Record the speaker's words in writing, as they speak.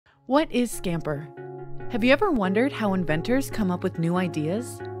What is SCAMPER? Have you ever wondered how inventors come up with new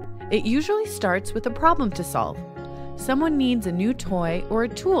ideas? It usually starts with a problem to solve. Someone needs a new toy or a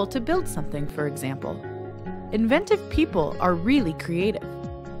tool to build something, for example. Inventive people are really creative.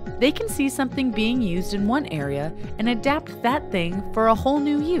 They can see something being used in one area and adapt that thing for a whole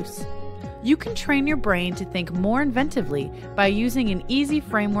new use. You can train your brain to think more inventively by using an easy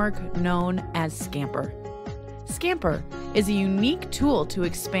framework known as SCAMPER. SCAMPER is a unique tool to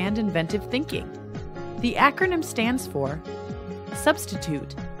expand inventive thinking. The acronym stands for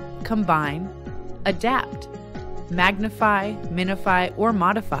substitute, combine, adapt, magnify, minify, or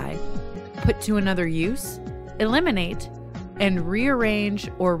modify, put to another use, eliminate, and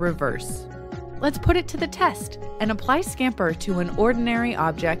rearrange or reverse. Let's put it to the test and apply SCAMPER to an ordinary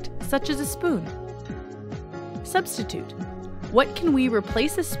object such as a spoon. Substitute. What can we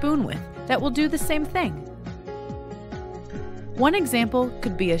replace a spoon with that will do the same thing? One example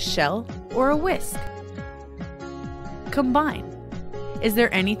could be a shell or a whisk. Combine. Is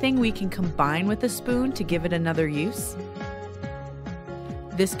there anything we can combine with a spoon to give it another use?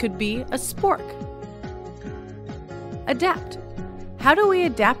 This could be a spork. Adapt. How do we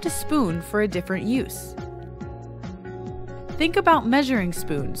adapt a spoon for a different use? Think about measuring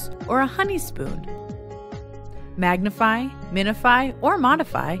spoons or a honey spoon. Magnify, minify, or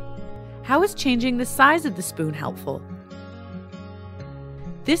modify. How is changing the size of the spoon helpful?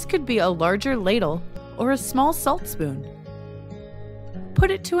 This could be a larger ladle or a small salt spoon. Put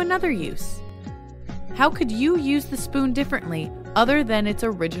it to another use. How could you use the spoon differently other than its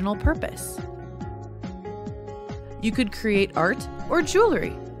original purpose? You could create art or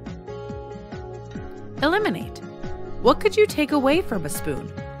jewelry. Eliminate. What could you take away from a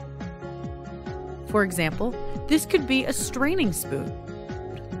spoon? For example, this could be a straining spoon.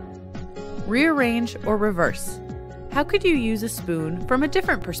 Rearrange or reverse. How could you use a spoon from a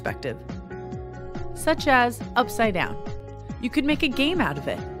different perspective? Such as upside down. You could make a game out of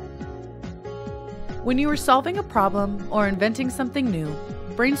it. When you are solving a problem or inventing something new,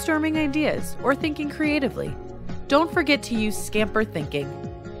 brainstorming ideas, or thinking creatively, don't forget to use SCAMPER thinking.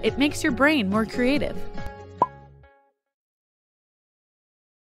 It makes your brain more creative.